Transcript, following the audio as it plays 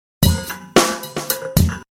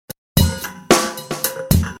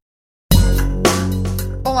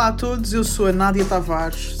Olá a todos, eu sou a Nádia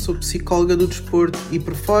Tavares, sou psicóloga do desporto e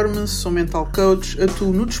performance, sou mental coach,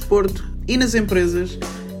 atuo no desporto e nas empresas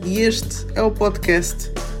e este é o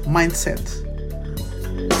podcast Mind7.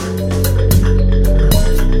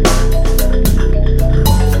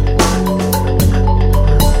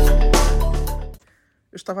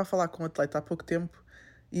 Eu estava a falar com um atleta há pouco tempo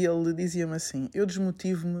e ele dizia-me assim: eu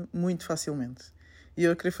desmotivo-me muito facilmente. E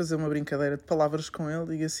eu queria fazer uma brincadeira de palavras com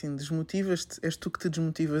ele, digo assim: desmotivas-te, és tu que te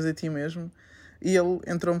desmotivas a ti mesmo. E ele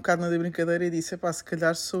entrou um bocado na brincadeira e disse: se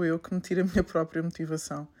calhar sou eu que me tiro a minha própria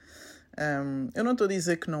motivação. Eu não estou a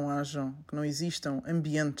dizer que não existam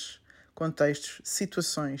ambientes, contextos,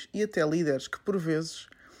 situações e até líderes que por vezes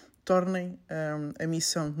tornem a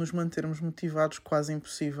missão de nos mantermos motivados quase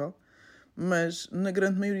impossível, mas na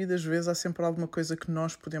grande maioria das vezes há sempre alguma coisa que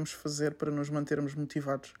nós podemos fazer para nos mantermos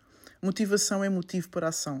motivados. Motivação é motivo para a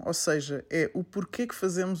ação, ou seja, é o porquê que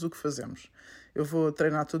fazemos o que fazemos. Eu vou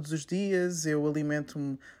treinar todos os dias, eu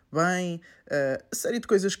alimento-me bem, a série de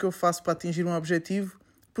coisas que eu faço para atingir um objetivo,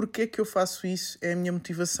 porquê que eu faço isso é a minha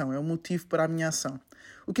motivação, é o motivo para a minha ação.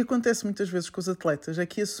 O que acontece muitas vezes com os atletas é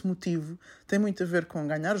que esse motivo tem muito a ver com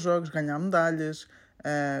ganhar jogos, ganhar medalhas,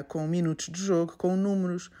 com minutos de jogo, com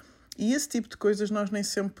números, e esse tipo de coisas nós nem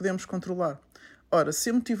sempre podemos controlar. Ora, se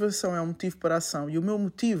a motivação é um motivo para a ação e o meu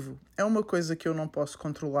motivo é uma coisa que eu não posso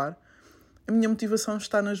controlar, a minha motivação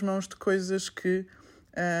está nas mãos de coisas que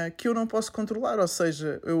eu não posso controlar. Ou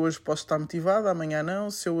seja, eu hoje posso estar motivado, amanhã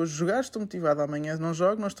não. Se eu hoje jogar, estou motivado, amanhã não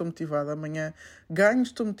jogo, não estou motivado, amanhã ganho,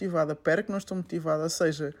 estou motivado, perco, não estou motivado. Ou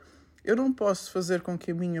seja, eu não posso fazer com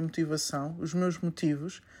que a minha motivação, os meus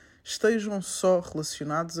motivos, estejam só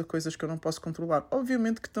relacionados a coisas que eu não posso controlar.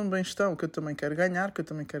 Obviamente que também estão, que eu também quero ganhar, que eu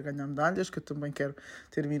também quero ganhar medalhas, que eu também quero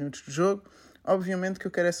ter minutos de jogo. Obviamente que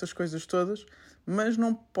eu quero essas coisas todas, mas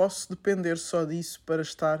não posso depender só disso para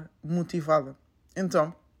estar motivada.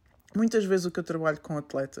 Então, muitas vezes o que eu trabalho com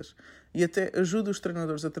atletas, e até ajudo os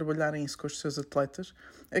treinadores a trabalharem isso com os seus atletas,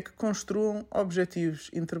 é que construam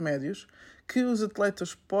objetivos intermédios que os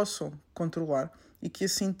atletas possam controlar e que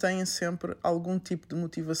assim tenham sempre algum tipo de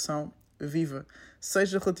motivação viva,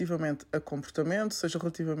 seja relativamente a comportamento, seja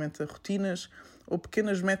relativamente a rotinas ou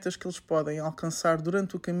pequenas metas que eles podem alcançar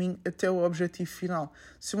durante o caminho até o objetivo final.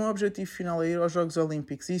 Se o meu objetivo final é ir aos Jogos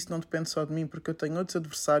Olímpicos, e isso não depende só de mim, porque eu tenho outros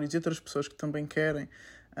adversários e outras pessoas que também querem,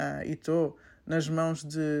 e estou nas mãos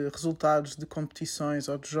de resultados de competições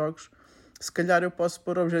ou de jogos, se calhar eu posso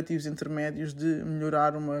pôr objetivos intermédios de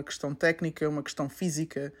melhorar uma questão técnica, uma questão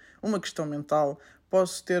física, uma questão mental.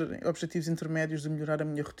 Posso ter objetivos intermédios de melhorar a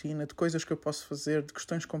minha rotina, de coisas que eu posso fazer, de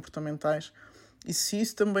questões comportamentais. E se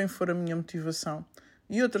isso também for a minha motivação,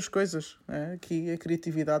 e outras coisas, que a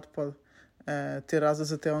criatividade pode ter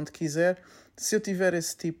asas até onde quiser, se eu tiver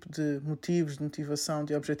esse tipo de motivos, de motivação,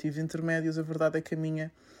 de objetivos intermédios, a verdade é que a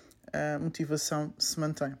minha motivação se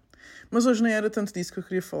mantém. Mas hoje nem era tanto disso que eu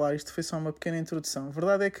queria falar, isto foi só uma pequena introdução. A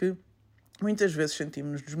verdade é que muitas vezes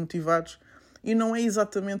sentimos-nos desmotivados e não é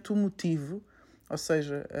exatamente o motivo, ou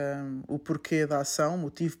seja, o porquê da ação, o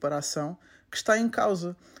motivo para a ação, que está em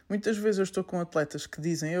causa. Muitas vezes eu estou com atletas que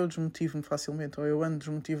dizem eu desmotivo-me facilmente ou eu ando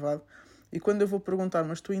desmotivado, e quando eu vou perguntar,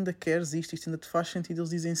 mas tu ainda queres isto ainda te faz sentido?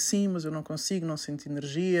 Eles dizem sim, mas eu não consigo, não sinto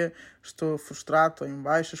energia, estou frustrado, estou em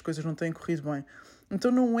baixo, as coisas não têm corrido bem.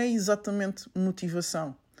 Então não é exatamente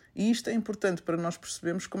motivação. E isto é importante para nós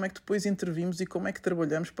percebermos como é que depois intervimos e como é que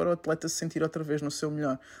trabalhamos para o atleta se sentir outra vez no seu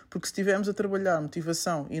melhor. Porque se estivermos a trabalhar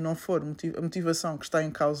motivação e não for a motivação que está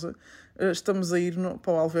em causa, estamos a ir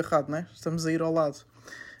para o alvo errado, né? Estamos a ir ao lado.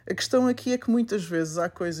 A questão aqui é que muitas vezes há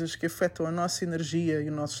coisas que afetam a nossa energia e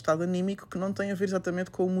o nosso estado anímico que não têm a ver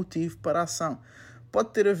exatamente com o motivo para a ação.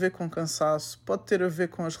 Pode ter a ver com cansaço, pode ter a ver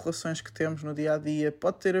com as relações que temos no dia-a-dia,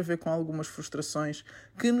 pode ter a ver com algumas frustrações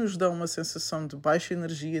que nos dão uma sensação de baixa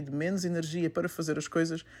energia, de menos energia para fazer as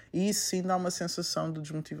coisas, e isso sim dá uma sensação de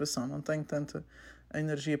desmotivação. Não tenho tanta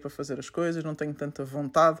energia para fazer as coisas, não tenho tanta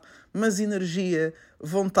vontade, mas energia,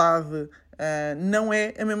 vontade, não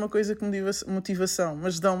é a mesma coisa que motivação,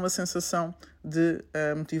 mas dá uma sensação de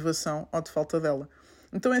motivação ou de falta dela.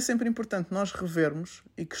 Então é sempre importante nós revermos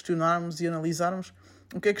e questionarmos e analisarmos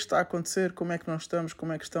o que é que está a acontecer, como é que nós estamos,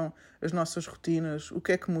 como é que estão as nossas rotinas, o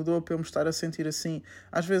que é que mudou para eu me estar a sentir assim.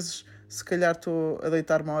 Às vezes, se calhar estou a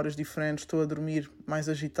deitar-me a horas diferentes, estou a dormir mais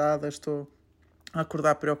agitada, estou a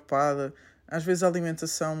acordar preocupada. Às vezes a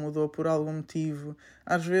alimentação mudou por algum motivo.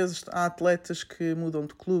 Às vezes há atletas que mudam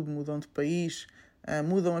de clube, mudam de país,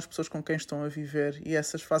 mudam as pessoas com quem estão a viver, e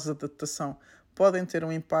essas fases de adaptação podem ter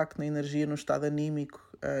um impacto na energia, no estado anímico,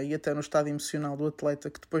 e até no estado emocional do atleta,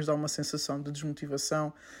 que depois dá uma sensação de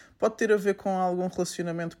desmotivação. Pode ter a ver com algum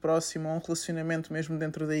relacionamento próximo ou um relacionamento mesmo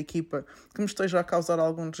dentro da equipa que me esteja a causar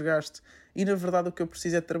algum desgaste. E na verdade o que eu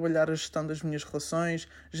preciso é trabalhar a gestão das minhas relações,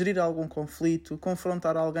 gerir algum conflito,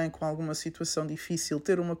 confrontar alguém com alguma situação difícil,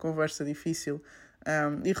 ter uma conversa difícil,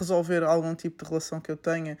 e resolver algum tipo de relação que eu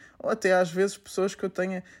tenha, ou até às vezes pessoas que eu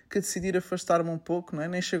tenha que decidir afastar-me um pouco, não é?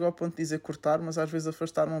 Nem chego ao ponto de dizer cortar, mas às vezes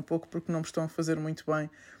afastar-me um pouco porque não me estão a fazer muito bem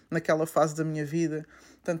naquela fase da minha vida.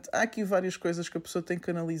 Portanto, há aqui várias coisas que a pessoa tem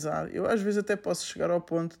que analisar. Eu às vezes até posso chegar ao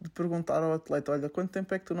ponto de perguntar ao atleta: olha, quanto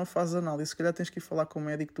tempo é que tu não fazes análise? Se calhar tens que ir falar com o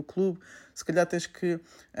médico do clube, se calhar tens que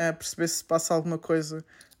perceber se passa alguma coisa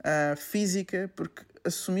física, porque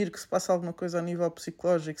assumir que se passa alguma coisa a nível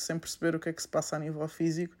psicológico sem perceber o que é que se passa a nível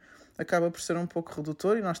físico acaba por ser um pouco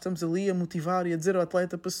redutor, e nós estamos ali a motivar e a dizer ao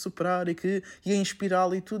atleta para se superar e a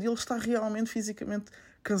inspirá-lo e tudo, e ele está realmente fisicamente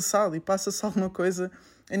cansado e passa-se alguma coisa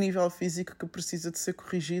a nível físico que precisa de ser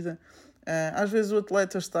corrigida. Às vezes o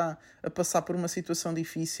atleta está a passar por uma situação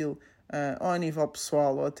difícil, ou a nível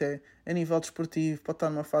pessoal ou até a nível desportivo, pode estar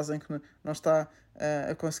numa fase em que não está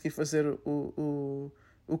a conseguir fazer o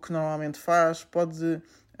que normalmente faz, pode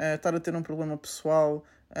estar a ter um problema pessoal,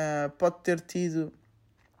 pode ter tido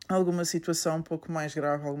alguma situação um pouco mais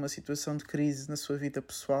grave, alguma situação de crise na sua vida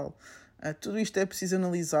pessoal. Tudo isto é preciso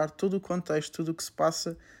analisar, todo o contexto, tudo o que se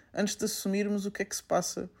passa, antes de assumirmos o que é que se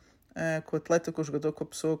passa com o atleta, com o jogador, com a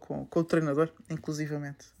pessoa, com o treinador,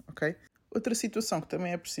 inclusivamente. Okay? Outra situação que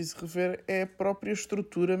também é preciso rever é a própria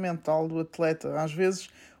estrutura mental do atleta. Às vezes,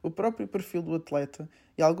 o próprio perfil do atleta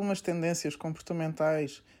e algumas tendências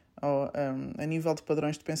comportamentais a nível de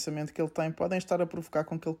padrões de pensamento que ele tem podem estar a provocar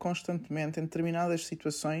com que ele constantemente, em determinadas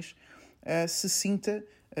situações, se sinta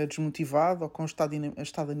desmotivado ou com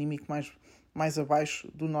estado anímico mais abaixo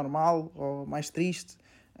do normal ou mais triste.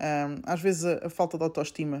 Às vezes a falta de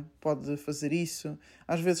autoestima pode fazer isso.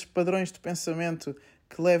 Às vezes padrões de pensamento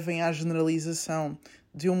que levem à generalização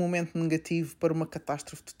de um momento negativo para uma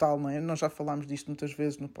catástrofe total, não é? Nós já falámos disto muitas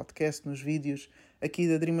vezes no podcast, nos vídeos aqui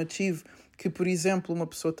da Dream Achieve, que, por exemplo, uma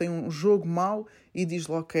pessoa tem um jogo mau e diz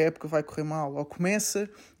logo que a época vai correr mal. Ou começa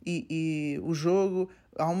e o jogo,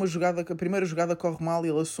 há uma jogada, a primeira jogada corre mal e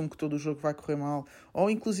ele assume que todo o jogo vai correr mal. Ou,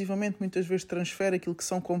 inclusivamente, muitas vezes transfere aquilo que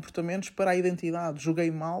são comportamentos para a identidade.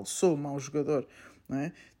 Joguei mal, sou mau jogador. Não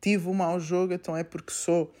é? Tive um mau jogo, então é porque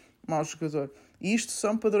sou mau jogador. E isto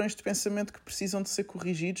são padrões de pensamento que precisam de ser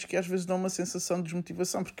corrigidos, que às vezes dão uma sensação de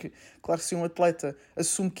desmotivação, porque, claro, se um atleta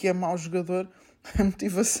assume que é mau jogador, a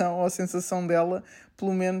motivação ou a sensação dela,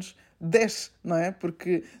 pelo menos, desce, não é?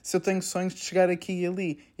 Porque se eu tenho sonhos de chegar aqui e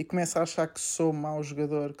ali e começo a achar que sou mau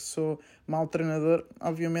jogador, que sou mau treinador,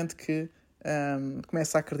 obviamente que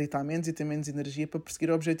começa a acreditar menos e tem menos energia para perseguir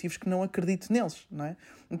objetivos que não acredito neles, não é?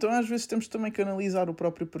 Então às vezes temos também que analisar o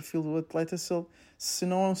próprio perfil do atleta, se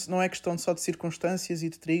não é questão só de circunstâncias e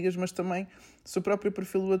de trigas, mas também se o próprio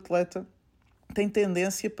perfil do atleta tem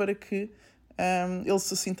tendência para que ele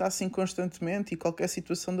se sinta assim constantemente e qualquer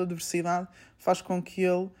situação de adversidade faz com que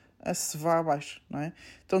ele se vá abaixo, não é?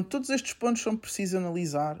 Então todos estes pontos são precisos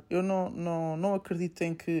analisar. Eu não acredito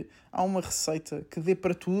em que há uma receita que dê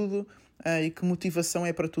para tudo e que motivação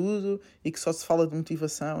é para tudo e que só se fala de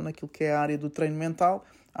motivação naquilo que é a área do treino mental.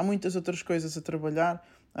 Há muitas outras coisas a trabalhar.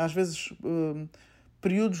 Às vezes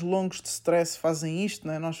períodos longos de stress fazem isto,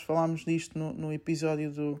 não é? Nós falámos disto no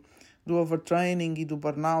episódio do overtraining e do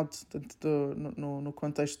burnout, no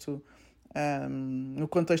contexto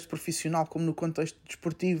profissional como no contexto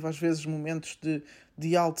desportivo. Às vezes momentos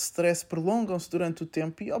de alto stress prolongam-se durante o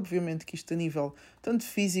tempo e obviamente que isto a nível tanto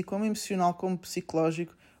físico como emocional como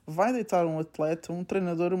psicológico vai deitar um atleta, um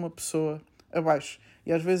treinador, uma pessoa abaixo.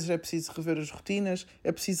 E às vezes é preciso rever as rotinas,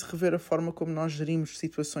 é preciso rever a forma como nós gerimos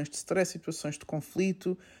situações de stress, situações de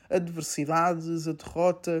conflito, adversidades, a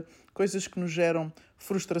derrota, coisas que nos geram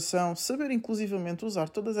frustração, saber inclusivamente usar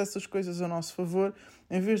todas essas coisas a nosso favor,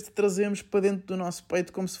 em vez de trazermos para dentro do nosso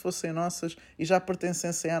peito como se fossem nossas e já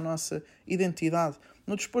pertencessem à nossa identidade.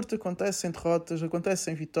 No desporto acontecem derrotas,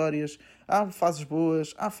 acontecem vitórias, há fases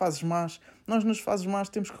boas, há fases más. Nós nas fases más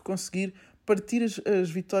temos que conseguir partir as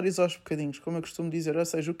vitórias aos bocadinhos, como eu costumo dizer, ou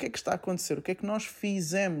seja, o que é que está a acontecer, o que é que nós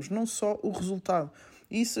fizemos, não só o resultado.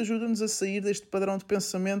 E isso ajuda-nos a sair deste padrão de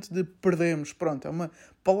pensamento de perdemos. Pronto, é uma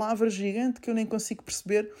palavra gigante que eu nem consigo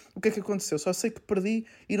perceber o que é que aconteceu. Só sei que perdi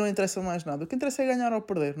e não interessa mais nada. O que interessa é ganhar ou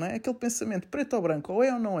perder, não é? Aquele pensamento preto ou branco, ou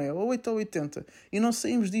é ou não é, ou 8 ou 80. E não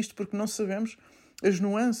saímos disto porque não sabemos as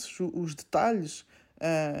nuances, os detalhes,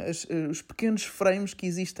 os pequenos frames que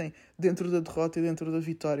existem dentro da derrota e dentro da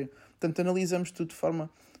vitória. Portanto, analisamos tudo de forma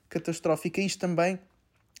catastrófica. Isto também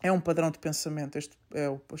é um padrão de pensamento. Este é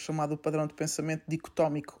o chamado padrão de pensamento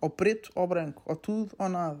dicotómico, ou preto ou branco, ou tudo ou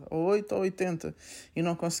nada, ou 8 ou 80. E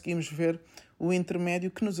não conseguimos ver o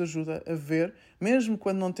intermédio que nos ajuda a ver, mesmo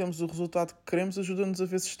quando não temos o resultado que queremos, ajuda-nos a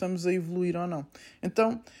ver se estamos a evoluir ou não.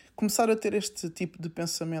 Então, começar a ter este tipo de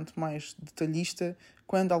pensamento mais detalhista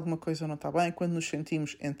quando alguma coisa não está bem, quando nos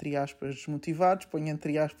sentimos, entre aspas, desmotivados, ponho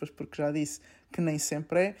entre aspas porque já disse que nem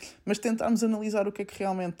sempre é, mas tentarmos analisar o que é que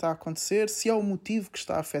realmente está a acontecer, se é o motivo que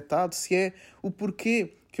está afetado, se é o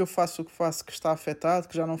porquê que eu faço o que faço que está afetado,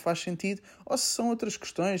 que já não faz sentido, ou se são outras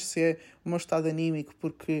questões, se é o meu estado anímico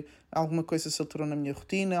porque alguma coisa se alterou na minha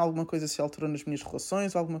rotina, alguma coisa se alterou nas minhas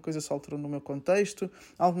relações, alguma coisa se alterou no meu contexto,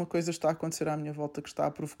 alguma coisa está a acontecer à minha volta que está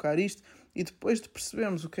a provocar isto, e depois de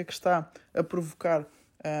percebermos o que é que está a provocar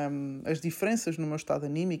as diferenças no meu estado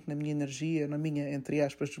anímico, na minha energia, na minha, entre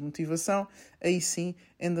aspas, desmotivação, aí sim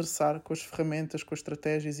endereçar com as ferramentas, com as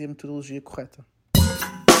estratégias e a metodologia correta.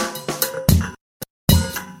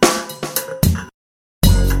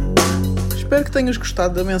 Espero que tenhas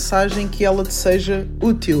gostado da mensagem, que ela te seja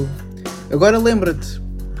útil. Agora lembra-te,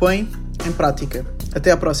 põe em prática.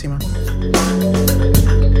 Até à próxima.